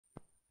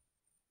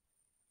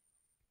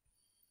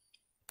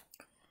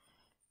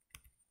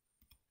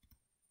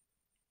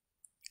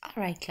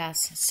All right,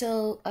 class.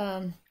 So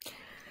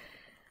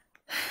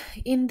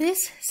in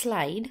this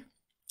slide,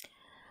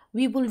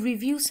 we will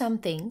review some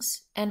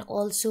things and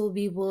also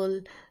we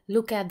will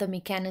look at the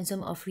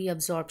mechanism of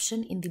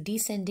reabsorption in the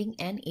descending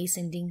and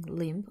ascending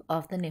limb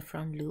of the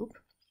nephron loop.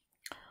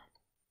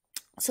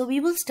 So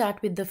we will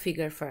start with the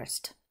figure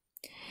first.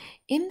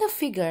 In the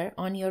figure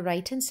on your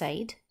right hand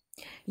side,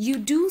 you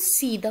do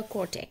see the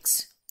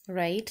cortex,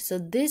 right? So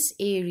this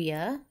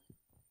area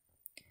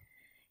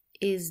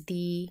is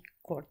the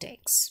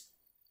cortex.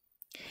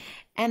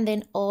 And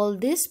then all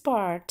this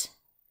part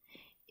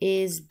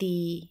is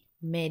the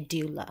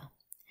medulla.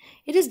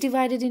 It is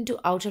divided into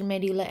outer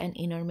medulla and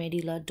inner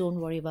medulla. Don't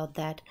worry about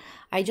that.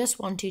 I just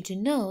want you to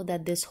know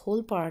that this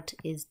whole part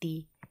is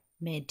the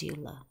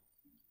medulla.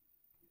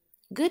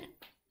 Good?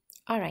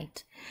 All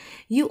right.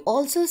 You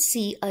also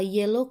see a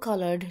yellow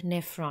colored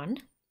nephron.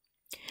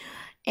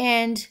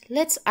 And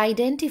let's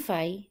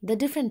identify the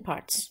different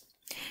parts.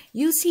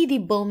 You see the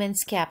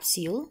Bowman's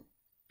capsule.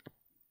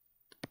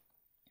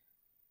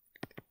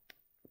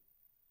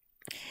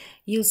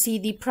 You see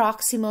the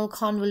proximal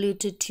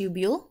convoluted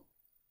tubule,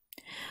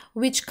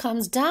 which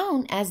comes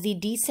down as the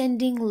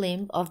descending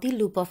limb of the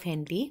loop of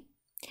Henle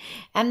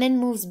and then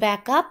moves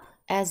back up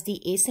as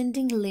the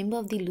ascending limb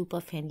of the loop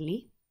of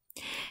Henle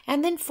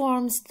and then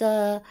forms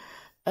a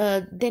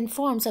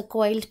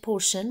coiled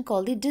portion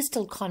called the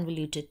distal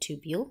convoluted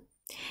tubule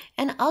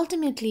and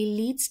ultimately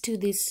leads to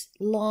this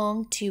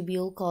long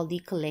tubule called the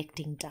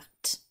collecting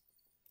duct,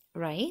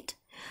 right?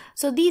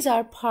 So these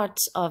are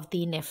parts of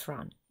the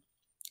nephron.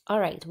 All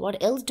right,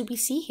 what else do we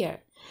see here?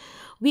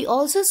 We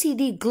also see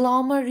the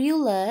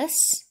glomerulus.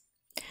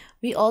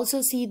 We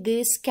also see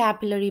this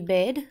capillary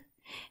bed,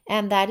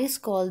 and that is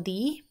called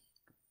the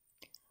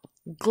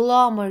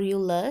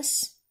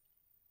glomerulus.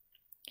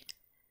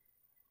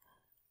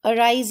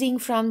 Arising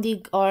from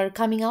the or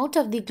coming out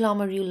of the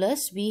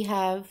glomerulus, we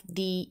have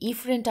the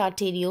efferent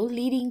arteriole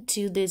leading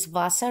to this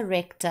vasa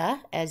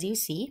recta, as you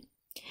see.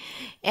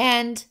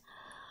 And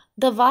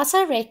the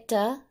vasa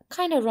recta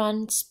kind of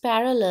runs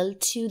parallel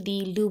to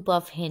the loop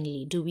of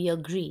Henle. Do we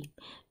agree?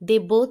 They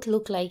both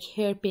look like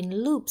hairpin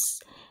loops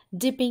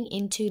dipping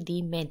into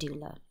the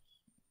medulla.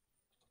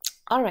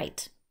 All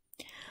right.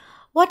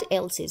 What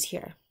else is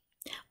here?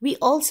 We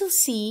also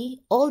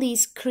see all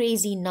these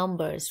crazy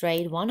numbers,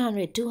 right?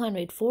 100,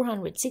 200,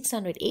 400,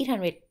 600,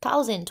 800,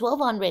 1000,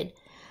 1200.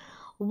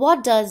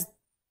 What does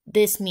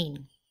this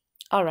mean?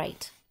 All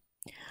right.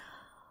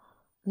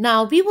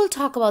 Now, we will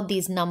talk about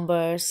these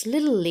numbers a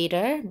little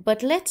later,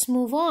 but let's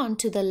move on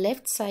to the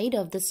left side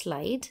of the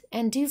slide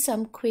and do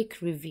some quick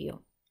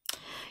review.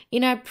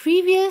 In our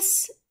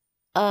previous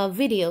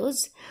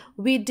videos,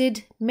 we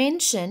did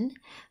mention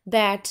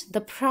that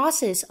the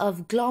process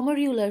of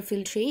glomerular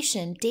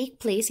filtration takes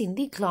place in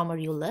the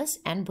glomerulus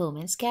and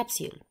Bowman's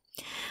capsule.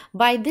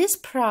 By this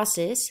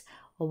process,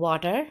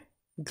 water,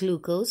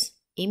 glucose,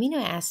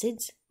 amino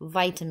acids,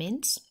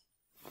 vitamins,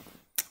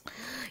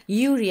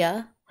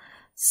 urea,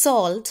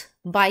 salt,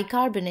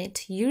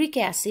 bicarbonate, uric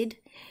acid,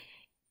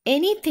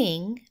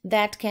 anything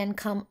that can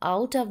come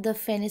out of the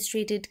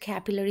fenestrated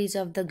capillaries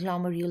of the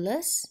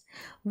glomerulus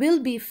will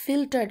be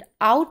filtered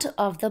out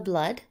of the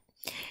blood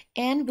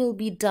and will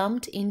be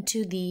dumped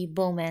into the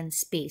Bowman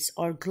space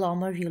or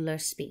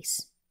glomerular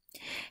space.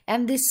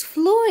 And this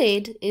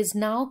fluid is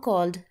now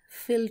called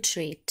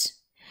filtrate.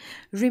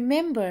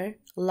 Remember,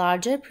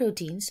 larger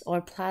proteins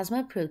or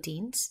plasma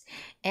proteins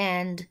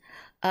and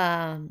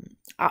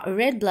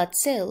red blood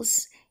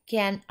cells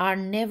are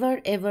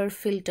never ever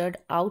filtered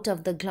out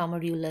of the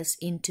glomerulus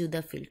into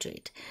the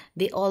filtrate.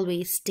 They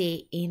always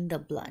stay in the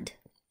blood.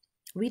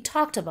 We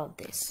talked about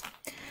this.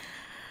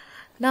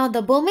 Now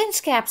the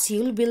Bowman's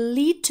capsule will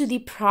lead to the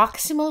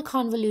proximal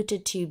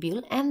convoluted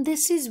tubule, and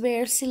this is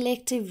where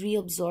selective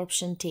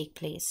reabsorption takes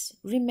place.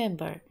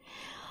 Remember,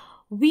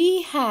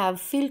 we have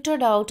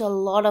filtered out a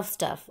lot of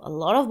stuff, a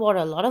lot of water,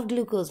 a lot of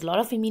glucose, a lot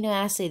of amino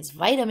acids,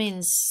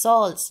 vitamins,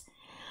 salts.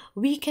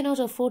 We cannot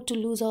afford to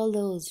lose all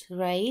those,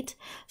 right?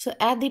 So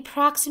at the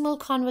proximal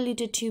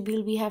convoluted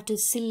tubule, we have to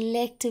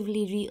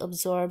selectively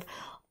reabsorb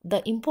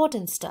the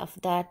important stuff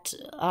that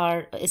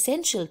are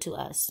essential to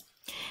us.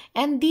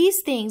 And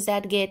these things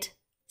that get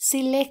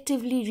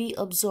selectively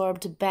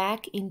reabsorbed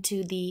back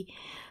into the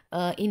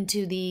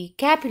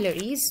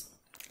capillaries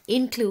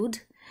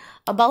include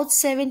about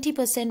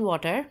 70%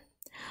 water,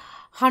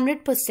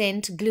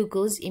 100%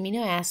 glucose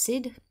amino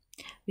acid.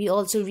 We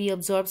also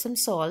reabsorb some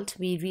salt,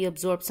 we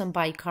reabsorb some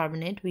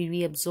bicarbonate, we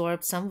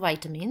reabsorb some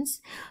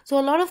vitamins. So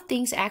a lot of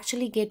things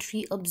actually get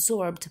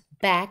reabsorbed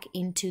back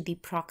into the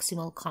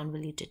proximal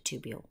convoluted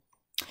tubule.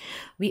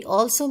 We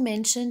also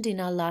mentioned in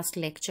our last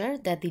lecture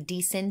that the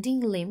descending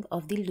limb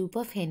of the loop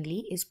of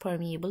Henle is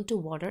permeable to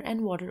water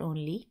and water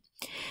only.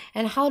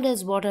 And how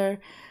does water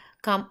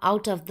come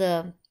out of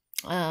the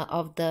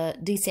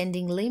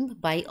descending limb?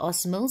 By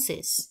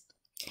osmosis.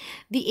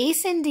 The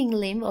ascending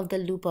limb of the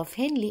loop of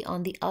Henle,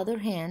 on the other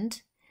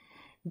hand,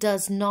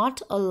 does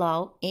not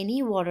allow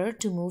any water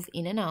to move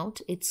in and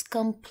out. It's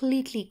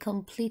completely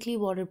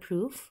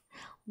waterproof.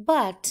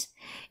 but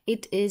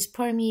it is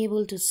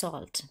permeable to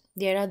salt.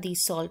 There are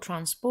these salt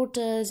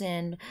transporters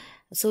and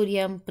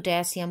sodium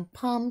potassium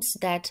pumps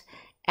that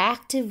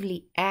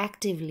actively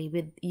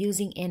with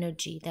using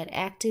energy, that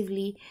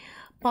actively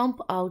pump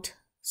out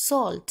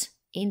salt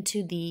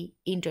into the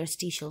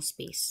interstitial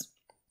space.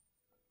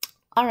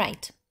 All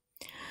right.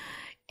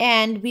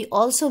 And we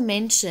also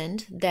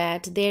mentioned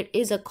that there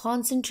is a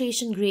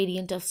concentration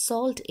gradient of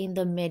salt in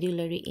the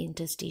medullary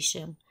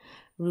interstitium.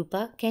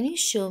 Rupa, can you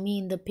show me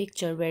in the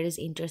picture where is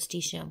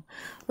interstitium?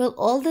 Well,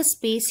 all the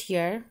space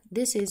here,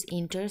 this is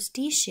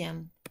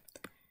interstitium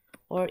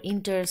or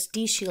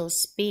interstitial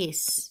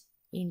space.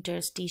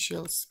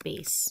 Interstitial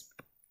space.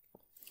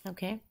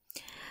 Okay.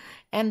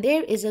 And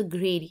there is a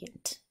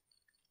gradient.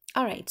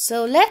 All right.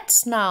 So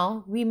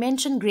we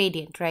mentioned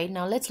gradient, right?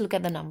 Now let's look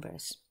at the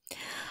numbers.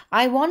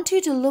 I want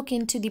you to look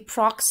into the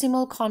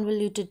proximal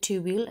convoluted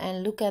tubule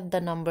and look at the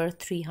number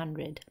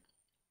 300.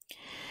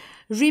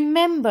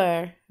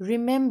 Remember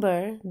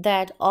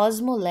that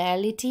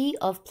osmolality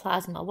of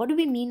plasma. What do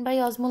we mean by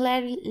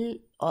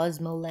osmolality?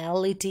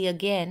 Osmolality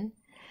again.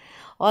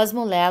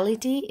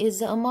 Osmolality is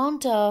the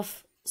amount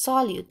of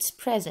solutes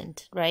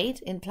present, right,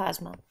 in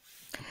plasma.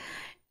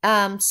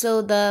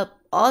 So the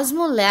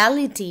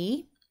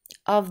osmolality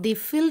of the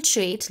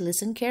filtrate,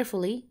 listen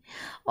carefully,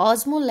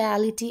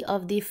 osmolality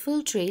of the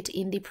filtrate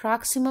in the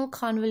proximal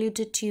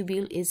convoluted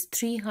tubule is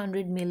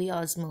 300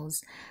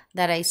 milliosmoles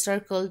that I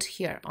circled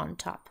here on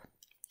top.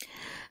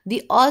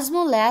 The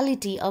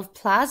osmolality of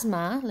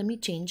plasma, let me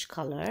change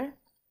color.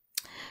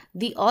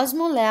 The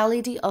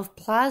osmolality of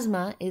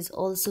plasma is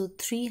also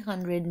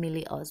 300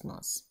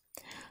 milliosmoles.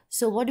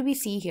 So what do we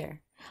see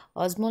here?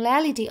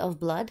 Osmolality of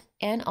blood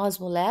and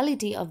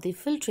osmolality of the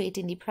filtrate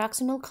in the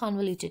proximal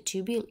convoluted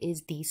tubule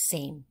is the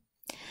same.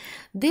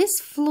 This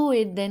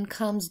fluid then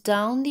comes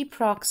down the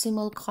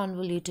proximal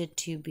convoluted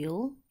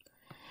tubule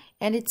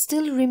and it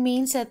still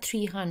remains at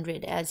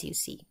 300 as you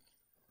see.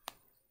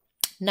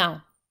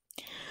 Now,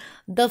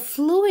 the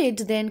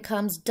fluid then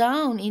comes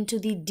down into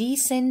the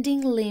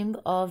descending limb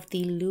of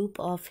the loop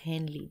of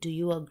Henle. Do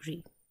you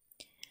agree?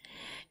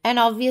 And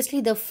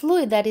obviously the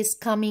fluid that is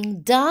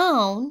coming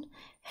down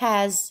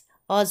has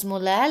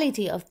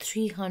osmolality of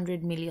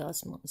 300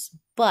 milliosmoles.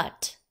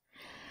 But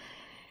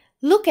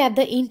look at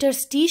the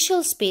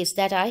interstitial space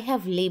that I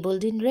have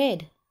labeled in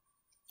red.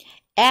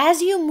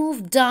 As you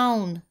move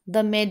down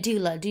the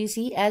medulla, do you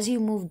see? As you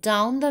move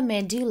down the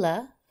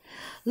medulla,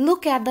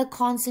 look at the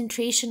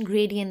concentration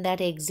gradient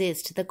that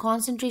exists. The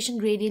concentration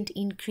gradient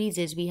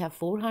increases. We have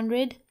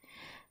 400,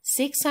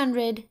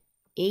 600,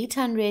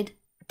 800,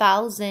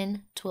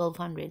 1000,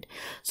 1200.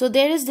 So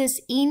there is this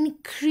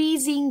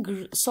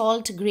increasing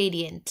salt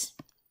gradient.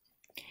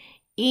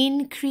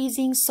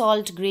 Increasing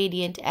salt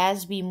gradient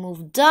as we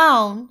move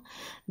down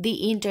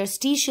the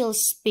interstitial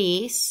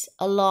space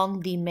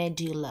along the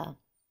medulla.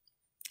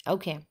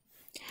 Okay.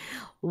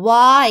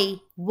 Why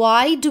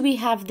do we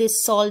have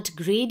this salt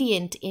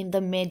gradient in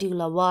the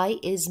medulla? Why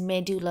is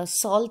medulla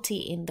salty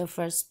in the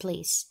first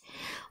place?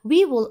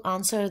 We will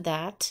answer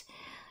that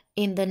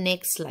in the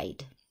next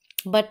slide.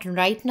 But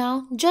right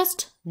now,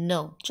 just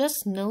know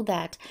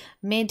that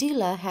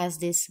medulla has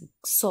this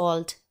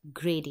salt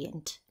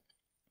gradient.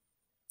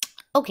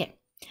 Okay,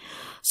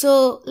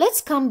 so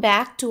let's come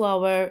back to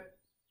our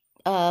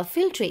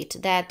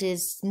filtrate that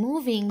is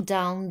moving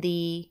down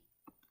the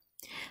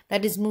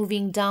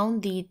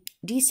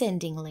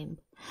descending limb.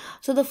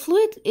 So the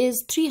fluid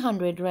is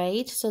 300,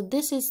 right? So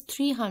this is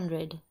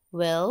 300.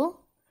 Well,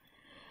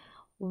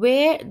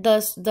 where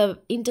the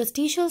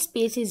interstitial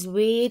space is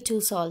way too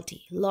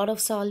salty, a lot of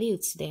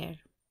solutes there.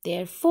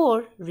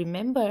 Therefore,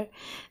 remember,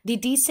 the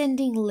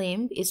descending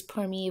limb is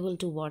permeable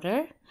to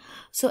water.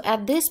 So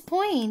at this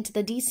point,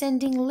 the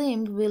descending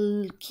limb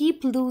will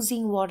keep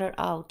losing water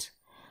out.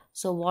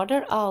 So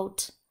water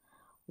out,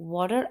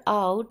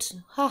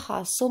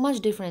 haha, so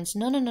much difference.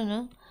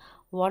 No.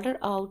 Water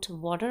out,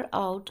 water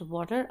out,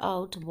 water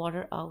out,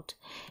 water out.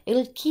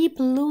 It'll keep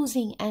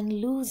losing and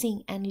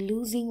losing and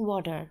losing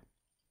water.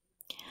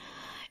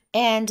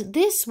 And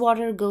this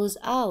water goes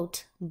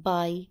out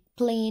by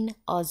plain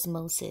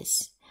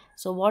osmosis.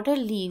 So water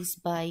leaves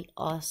by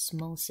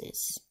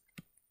osmosis.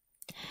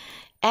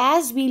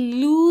 As we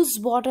lose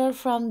water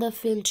from the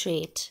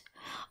filtrate,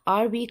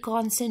 are we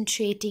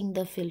concentrating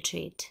the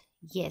filtrate?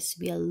 Yes,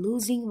 we are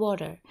losing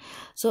water.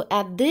 So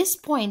at this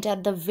point,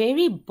 at the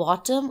very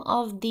bottom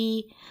of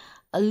the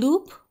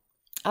loop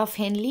of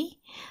Henle,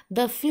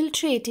 the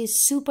filtrate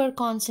is super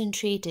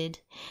concentrated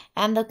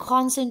and the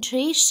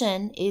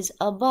concentration is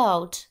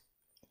about,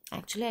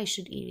 actually I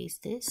should erase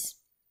this.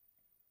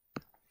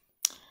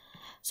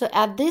 So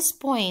at this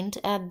point,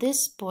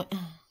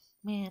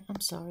 man, I'm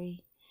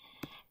sorry.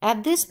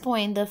 At this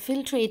point, the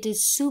filtrate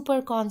is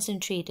super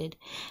concentrated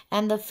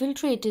and the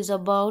filtrate is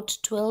about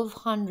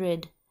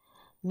 1200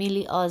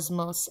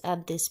 milliosmoles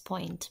at this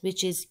point,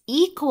 which is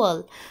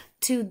equal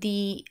to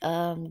the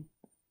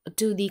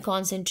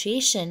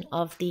concentration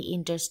of the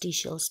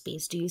interstitial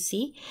space. Do you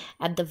see?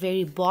 At the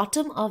very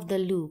bottom of the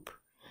loop,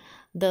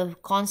 the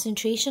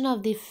concentration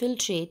of the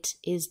filtrate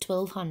is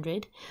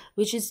 1200,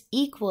 which is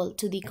equal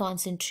to the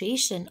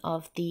concentration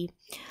of the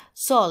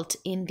salt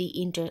in the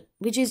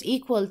which is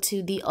equal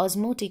to the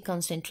osmotic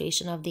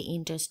concentration of the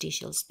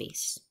interstitial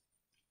space.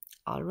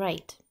 All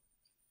right.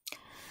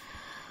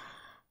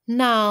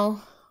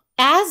 Now,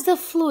 the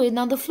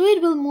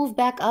fluid will move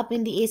back up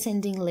in the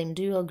ascending limb.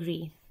 Do you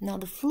agree? Now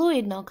the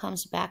fluid now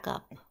comes back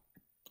up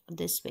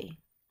this way.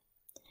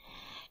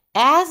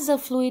 As the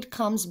fluid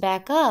comes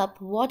back up,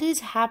 what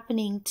is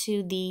happening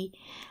to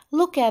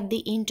look at the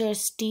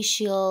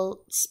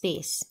interstitial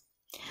space.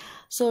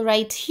 So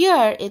right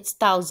here it's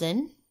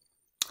 1000.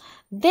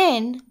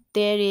 Then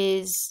there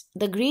is,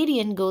 the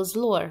gradient goes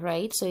lower,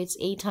 right? So it's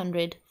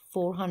 800,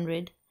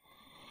 400.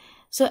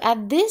 So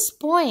at this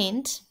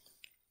point,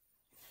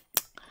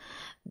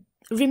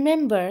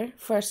 remember,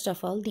 first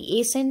of all, the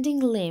ascending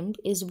limb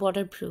is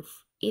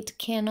waterproof. It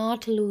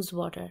cannot lose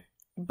water.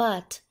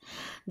 But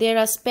there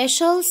are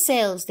special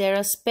cells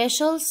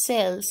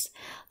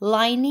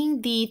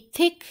lining the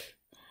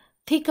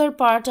thicker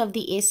part of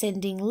the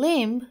ascending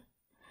limb,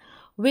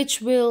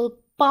 which will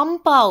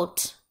pump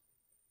out,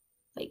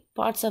 like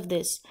parts of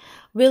this,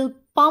 will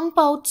pump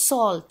out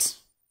salt.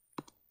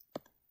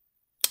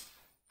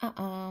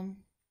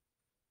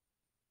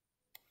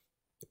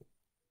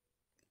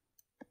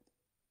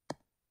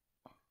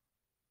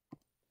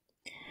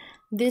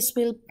 This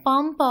will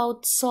pump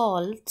out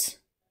salt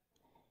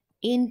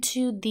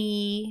into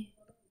the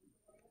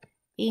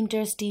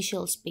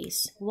interstitial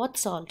space. What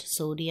salt?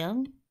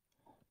 Sodium,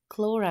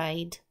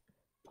 chloride,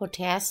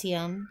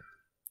 potassium,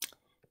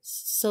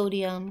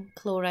 sodium,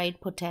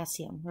 chloride,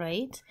 potassium,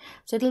 right?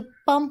 So it'll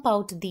pump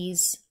out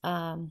these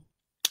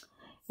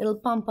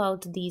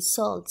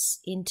salts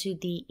into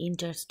the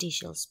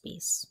interstitial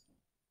space.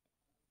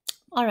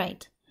 All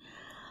right.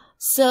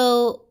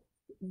 So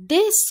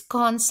this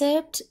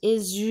concept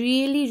is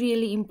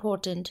really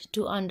important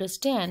to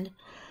understand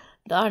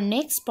our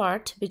next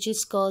part, which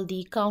is called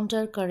the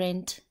counter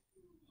current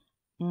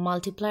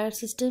multiplier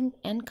system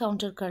and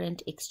counter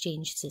current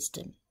exchange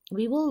system.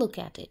 We will look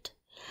at it,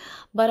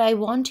 but I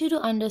want you to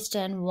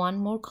understand one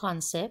more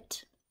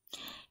concept,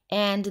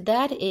 and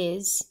that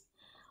is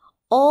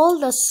all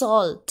the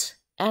salt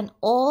and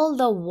all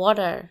the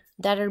water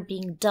that are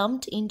being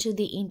dumped into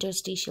the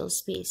interstitial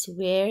space.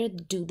 Where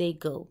do they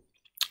go?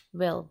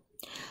 Well,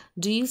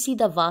 do you see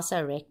the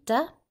vasa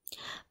recta?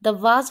 The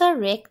vasa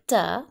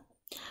recta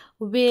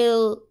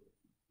will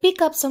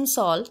pick up some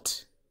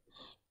salt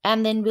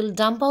and then will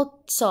dump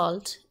out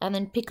salt and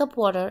then pick up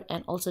water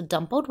and also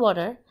dump out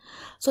water.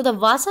 So the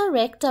vasa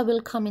recta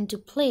will come into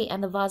play,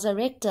 and the vasa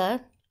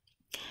recta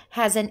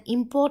has an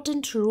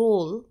important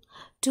role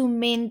to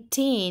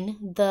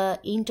maintain the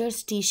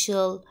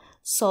interstitial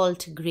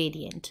salt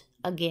gradient,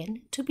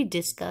 again to be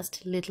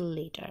discussed little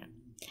later.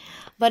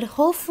 But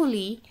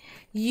hopefully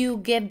you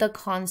get the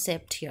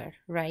concept here,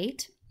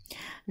 right?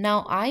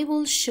 Now I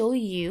will show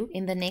you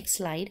in the next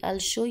slide, I'll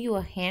show you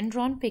a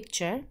hand-drawn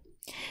picture,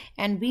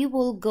 and we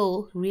will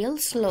go real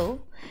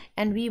slow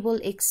and we will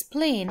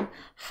explain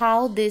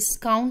how this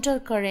counter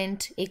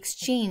current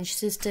exchange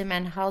system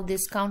and how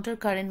this counter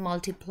current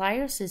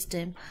multiplier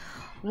system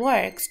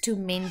works to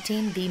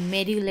maintain the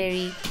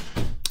medullary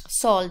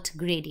salt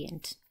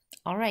gradient.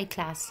 All right,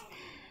 class.